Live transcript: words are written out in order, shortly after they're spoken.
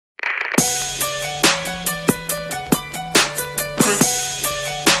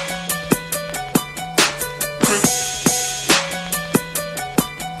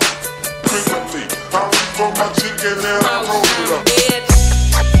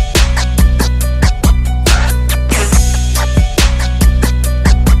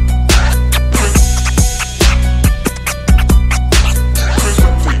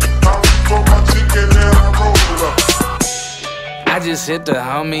gas, hit the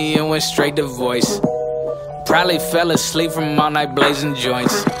homie and went straight to voice. Probably fell asleep from all night blazing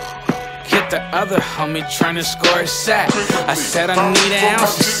joints. Hit the other homie trying to score a sack. I said I need an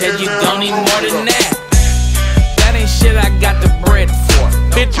ounce, he said you don't need more than that. That ain't shit I got the bread for.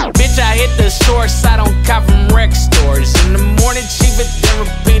 Bitch, I hit the source, I don't cop from rec stores. In the morning, cheap it, then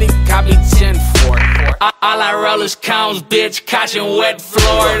repeat it, copy 10 for it. All I roll is cones, bitch, caution wet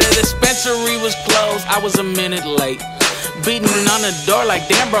floor. The dispensary was closed, I was a minute late. Beating on the door like,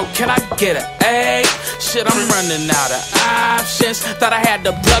 damn bro, can I get an A? Shit, I'm running out of options. Thought I had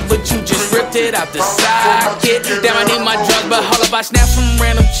the plug, but you just ripped it out the socket. Damn, I need my drugs, but hold up, I snapped some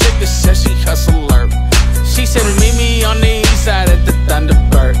random chick that said she hustler. She said, meet me on the east side at the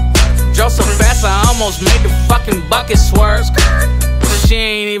Thunderbird. Drove so fast, I almost made the fucking bucket swerve. She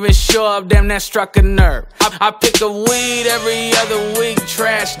ain't even show up, damn, that struck a nerve. I pick up weed every other week,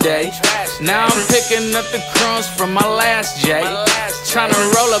 trash day. Now I'm picking up the crumbs from my last J. Tryna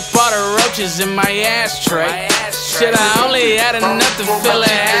roll up all the roaches in my ashtray. Shit, I only had enough to fill it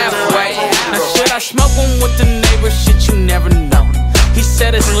halfway. Now shit, I smoke one with the neighbors, shit you never know. He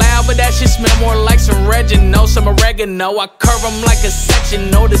said it's loud, but that shit smell more like some Reginald, some oregano. I curve them like a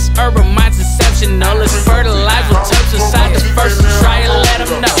sectional. This urban mind's exceptional. It's fertilized with touch inside the first and try and let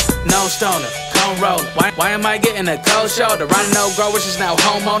them know. No stoner, cone roller. Why am I getting a cold shoulder? I know growers is now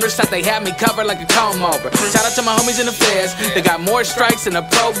homeowners. Thought they had me covered like a comb over. Shout out to my homies in the feds. They got more strikes than a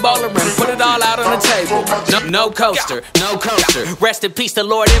pro bowler and put it all out on the table. No coaster, no coaster. Rest in peace, the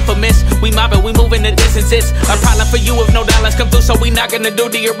Lord infamous. We mobbing, we moving the distances. A problem for you if no dollars come through, so we not gonna do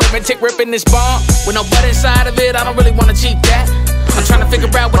the arithmetic, ripping this bomb with no butt inside of it. I don't really wanna cheat that. I'm trying to figure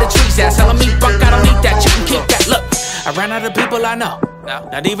out where the trees at. Selling me buck, I don't need that. You can keep that. Look, I ran out of people I know.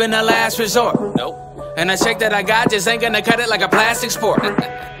 Not even a last resort. And the check that I got just ain't gonna cut it like a plastic sport.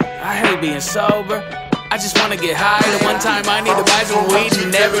 I hate being sober. I just wanna get high. The one time I need to buy some weed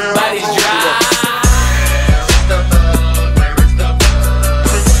and everybody's dry.